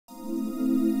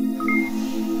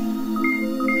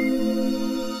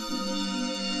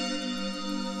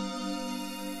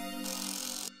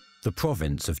the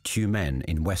province of Tyumen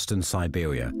in Western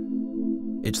Siberia.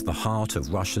 It's the heart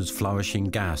of Russia's flourishing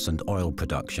gas and oil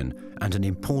production and an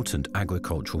important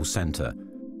agricultural center.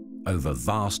 Over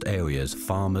vast areas,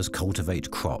 farmers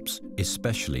cultivate crops,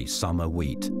 especially summer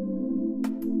wheat.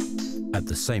 At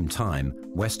the same time,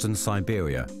 Western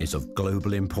Siberia is of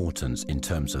global importance in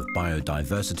terms of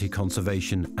biodiversity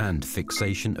conservation and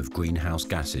fixation of greenhouse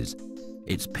gases.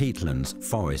 Its peatlands,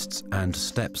 forests and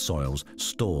steppe soils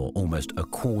store almost a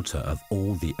quarter of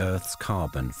all the Earth's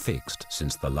carbon fixed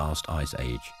since the last ice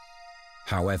age.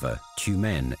 However,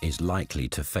 Tyumen is likely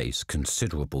to face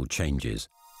considerable changes.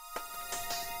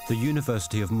 The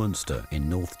University of Münster in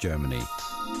North Germany.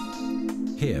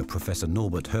 Here, Professor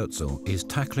Norbert Herzl is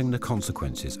tackling the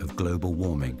consequences of global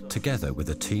warming together with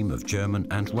a team of German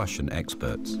and Russian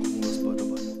experts.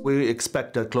 We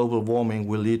expect that global warming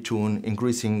will lead to an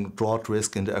increasing drought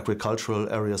risk in the agricultural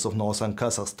areas of northern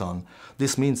Kazakhstan.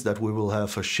 This means that we will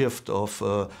have a shift of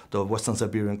the Western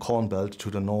Siberian corn belt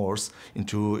to the north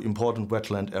into important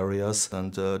wetland areas,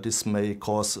 and this may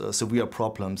cause severe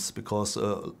problems because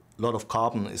a lot of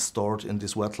carbon is stored in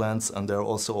these wetlands, and they're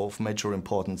also of major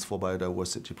importance for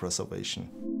biodiversity preservation.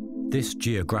 This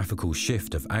geographical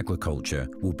shift of agriculture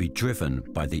will be driven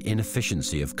by the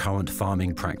inefficiency of current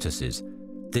farming practices.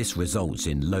 This results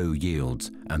in low yields,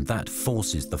 and that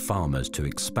forces the farmers to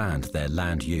expand their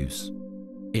land use.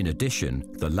 In addition,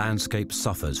 the landscape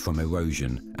suffers from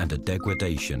erosion and a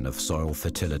degradation of soil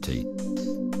fertility.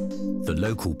 The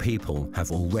local people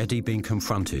have already been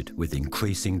confronted with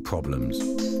increasing problems.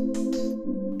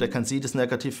 They can see these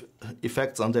negative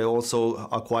effects, and they also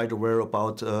are quite aware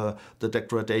about the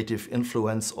degradative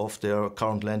influence of their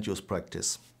current land use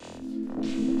practice.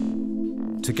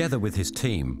 Together with his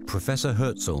team, Professor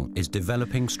Herzl is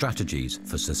developing strategies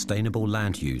for sustainable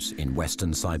land use in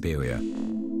Western Siberia.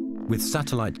 With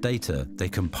satellite data, they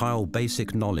compile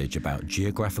basic knowledge about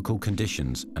geographical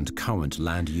conditions and current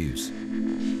land use.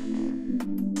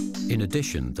 In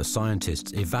addition, the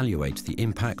scientists evaluate the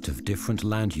impact of different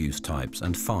land use types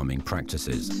and farming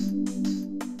practices.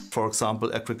 For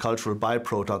example, agricultural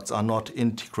byproducts are not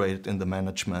integrated in the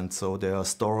management, so they are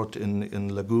stored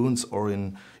in lagoons or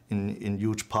in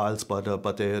huge piles,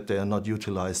 but they are not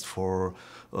utilized for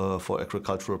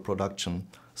agricultural production.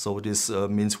 So this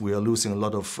means we are losing a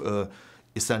lot of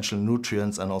essential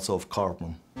nutrients and also of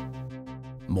carbon.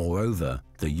 Moreover,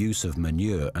 the use of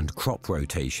manure and crop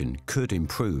rotation could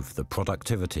improve the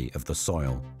productivity of the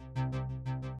soil.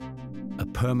 A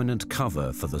permanent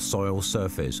cover for the soil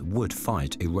surface would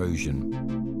fight erosion.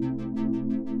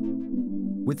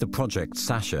 With the project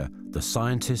SASCHA, the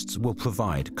scientists will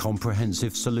provide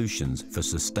comprehensive solutions for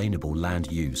sustainable land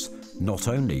use, not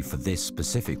only for this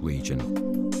specific region.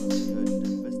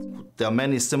 There are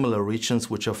many similar regions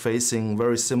which are facing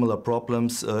very similar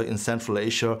problems in Central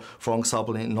Asia, for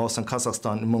example in northern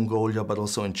Kazakhstan, in Mongolia, but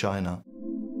also in China.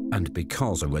 And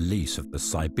because a release of the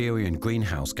Siberian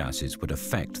greenhouse gases would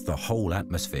affect the whole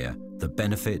atmosphere, the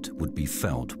benefit would be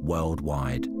felt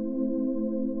worldwide.